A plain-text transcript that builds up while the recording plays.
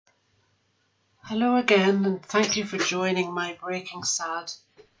Hello again, and thank you for joining my Breaking Sad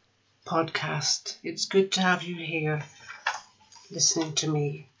podcast. It's good to have you here listening to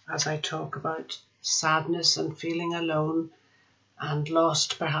me as I talk about sadness and feeling alone and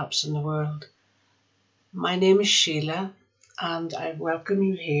lost perhaps in the world. My name is Sheila, and I welcome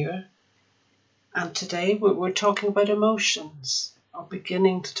you here. And today we're talking about emotions, or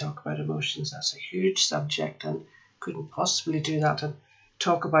beginning to talk about emotions. That's a huge subject and couldn't possibly do that and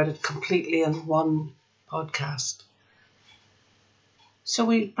talk about it completely in one podcast. So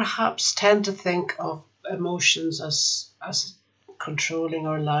we perhaps tend to think of emotions as controlling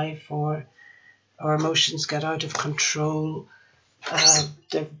our life, or our emotions get out of control.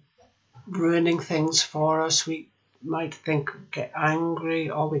 They're ruining things for us. We might think we get angry,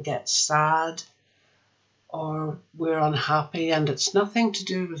 or we get sad, or we're unhappy, and it's nothing to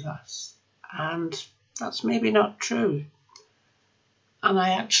do with us. And that's maybe not true. And I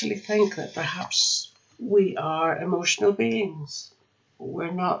actually think that perhaps we are emotional beings. We're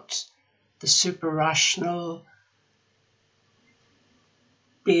not the super rational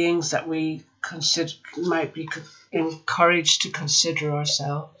beings that we might be encouraged to consider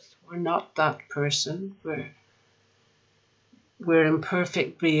ourselves. We're not that person. We're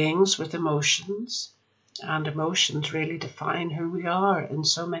imperfect beings with emotions, and emotions really define who we are in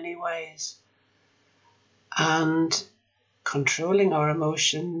so many ways. And controlling our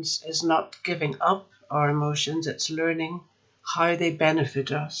emotions is not giving up our emotions, it's learning how they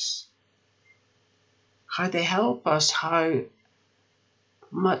benefit us, how they help us, how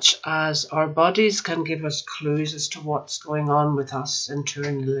much as our bodies can give us clues as to what's going on with us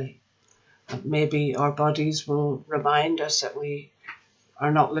internally. And maybe our bodies will remind us that we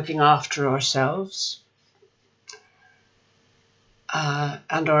are not looking after ourselves.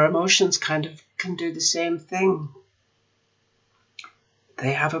 And our emotions kind of can do the same thing.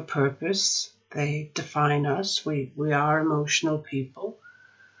 They have a purpose. They define us. We are emotional people.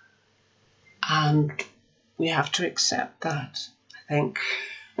 And we have to accept that. I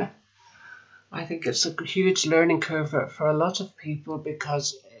think it's a huge learning curve for a lot of people,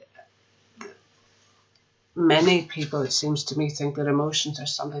 because many people, it seems to me, think that emotions are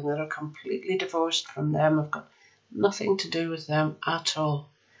something that are completely divorced from them, have got nothing to do with them at all,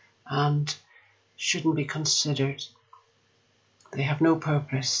 and shouldn't be considered. They have no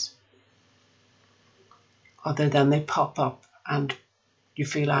purpose other than they pop up and you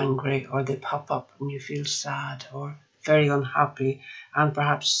feel angry, or they pop up and you feel sad or very unhappy, and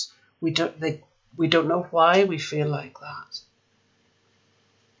perhaps we don't know why we feel like that.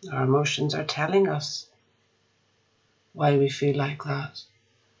 Our emotions are telling us why we feel like that.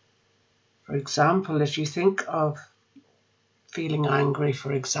 For example, if you think of feeling angry,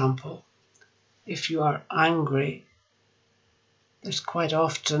 for example, if you are angry, there's quite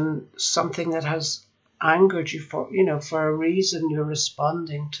often something that has angered you for a reason. You're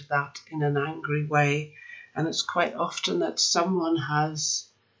responding to that in an angry way. And it's quite often that someone has,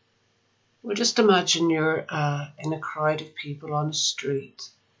 well, just imagine you're in a crowd of people on a street.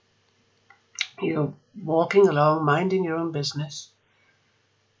 You're walking along, minding your own business.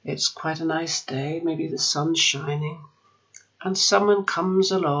 It's quite a nice day, maybe the sun's shining, and someone comes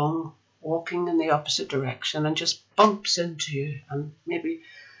along walking in the opposite direction and just bumps into you, and maybe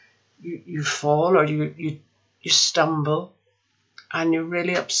you fall, or you stumble, and you're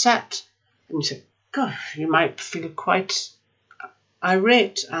really upset, and you say, gosh, you might feel quite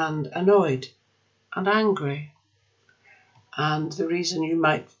irate and annoyed and angry. And the reason you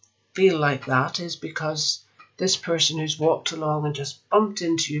might feel like that is because this person who's walked along and just bumped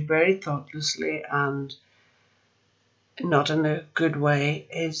into you very thoughtlessly and not in a good way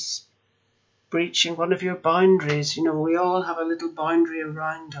is breaching one of your boundaries. We all have a little boundary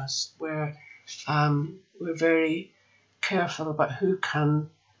around us where we're very careful about who can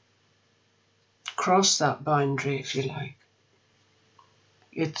cross that boundary, if you like.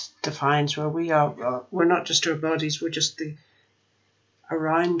 It defines where we are. We're not just our bodies, we're just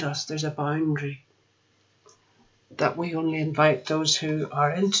around us. There's a boundary that we only invite those who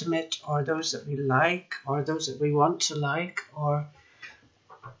are intimate, or those that we like, or those that we want to like, or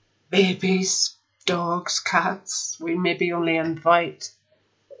babies, dogs, cats. We maybe only invite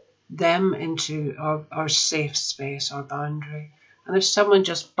them into our safe space, our boundary. And if someone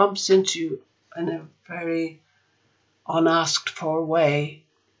just bumps into you in a very unasked for way,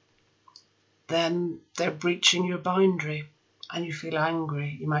 then they're breaching your boundary and you feel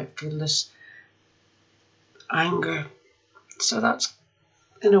angry. You might feel this anger. So that's,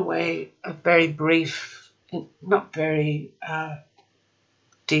 in a way, a very brief, not very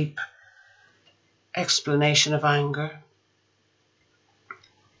deep explanation of anger.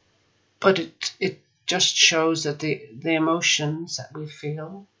 But it just shows that the emotions that we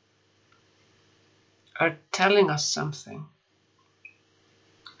feel are telling us something.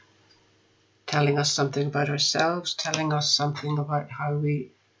 Telling us something about ourselves, telling us something about how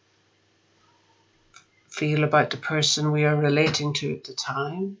we feel about the person we are relating to at the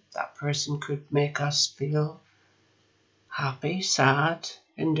time. That person could make us feel happy, sad,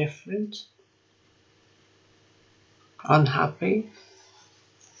 indifferent, unhappy,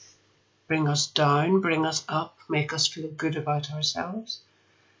 bring us down, bring us up, make us feel good about ourselves.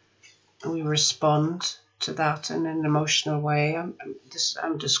 And we respond to that in an emotional way.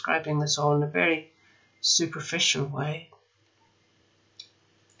 I'm describing this all in a very superficial way.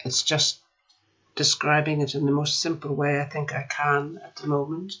 It's just describing it in the most simple way I think I can at the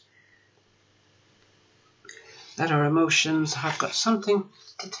moment. That our emotions have got something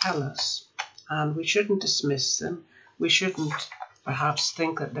to tell us, and we shouldn't dismiss them. We shouldn't perhaps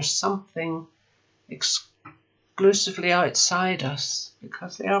think that there's something exclusively outside us,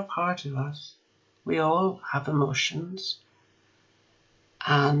 because they are part of us. We all have emotions,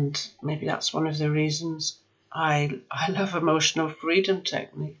 and maybe that's one of the reasons I love emotional freedom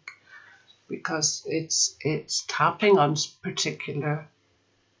technique, because it's tapping on particular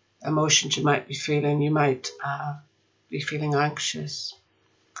emotions you might be feeling. You might be feeling anxious,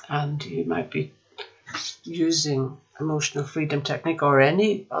 and you might be using emotional freedom technique or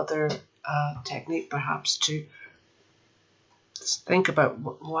any other technique perhaps to think about,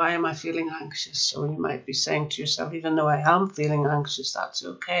 why am I feeling anxious? So you might be saying to yourself, even though I am feeling anxious, that's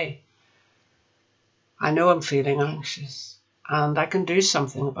okay. I know I'm feeling anxious, and I can do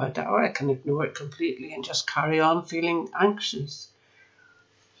something about that, or I can ignore it completely and just carry on feeling anxious.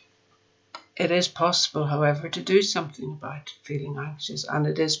 It is possible, however, to do something about feeling anxious, and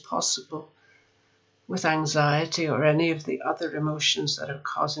it is possible with anxiety or any of the other emotions that are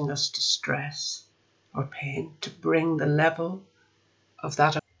causing us distress or pain to bring the level of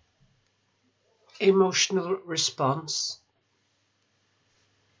that emotional response,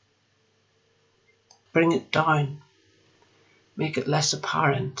 bring it down, make it less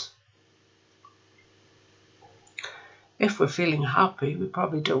apparent. If we're feeling happy, we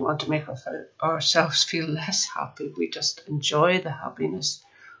probably don't want to make ourselves feel less happy. We just enjoy the happiness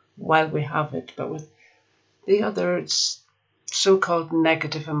while we have it. But with the other so-called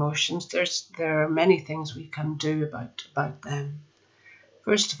negative emotions, there are many things we can do about them.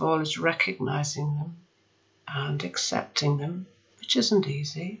 First of all is recognizing them and accepting them, which isn't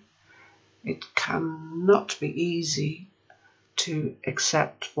easy. It cannot be easy to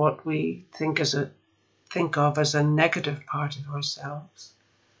accept what we think of as a negative part of ourselves,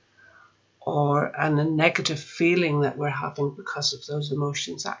 or a negative feeling that we're having because of those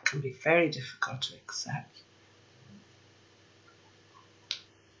emotions. That can be very difficult to accept.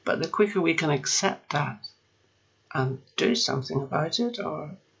 But the quicker we can accept that and do something about it,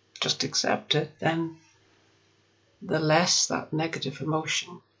 or just accept it, then the less that negative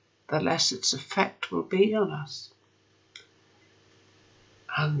emotion, the less its effect will be on us.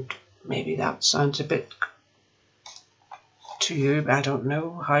 And maybe that sounds a bit to you, I don't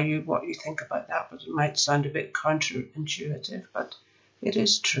know what you think about that, but it might sound a bit counterintuitive, but it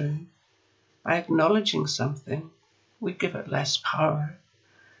is true. By acknowledging something, we give it less power.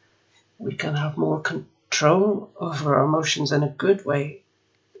 We can have more control over our emotions in a good way.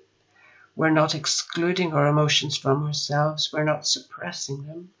 We're not excluding our emotions from ourselves. We're not suppressing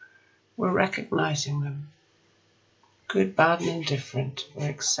them. We're recognizing them. Good, bad, and indifferent. We're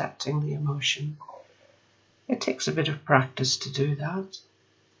accepting the emotion. It takes a bit of practice to do that.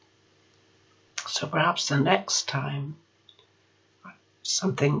 So perhaps the next time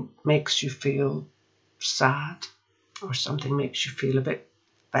something makes you feel sad, or something makes you feel a bit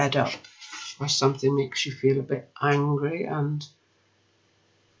fed up, or something makes you feel a bit angry, and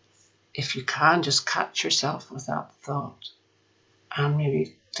if you can, just catch yourself with that thought and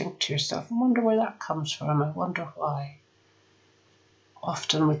maybe think to yourself, I wonder where that comes from. I wonder why.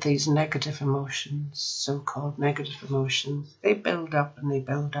 Often with these negative emotions, so-called negative emotions, they build up and they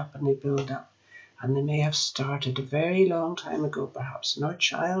build up and they build up. And they may have started a very long time ago, perhaps in our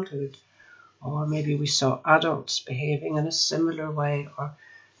childhood, or maybe we saw adults behaving in a similar way, or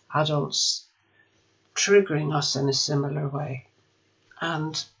adults triggering us in a similar way.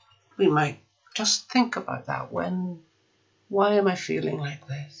 And we might just think about that. Why am I feeling like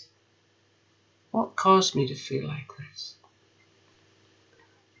this? What caused me to feel like this?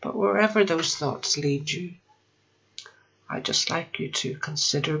 But wherever those thoughts lead you, I'd just like you to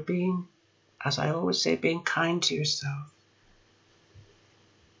consider being, as I always say, being kind to yourself.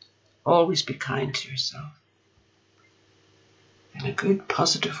 Always be kind to yourself in a good,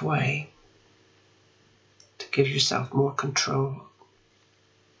 positive way. give yourself more control.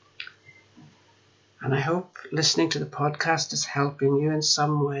 And I hope listening to the podcast is helping you in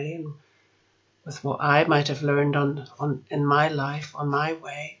some way with what I might have learned in my life, on my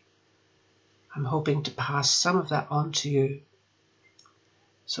way. I'm hoping to pass some of that on to you.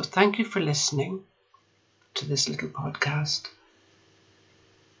 So thank you for listening to this little podcast.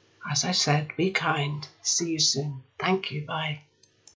 As I said, be kind. See you soon. Thank you. Bye.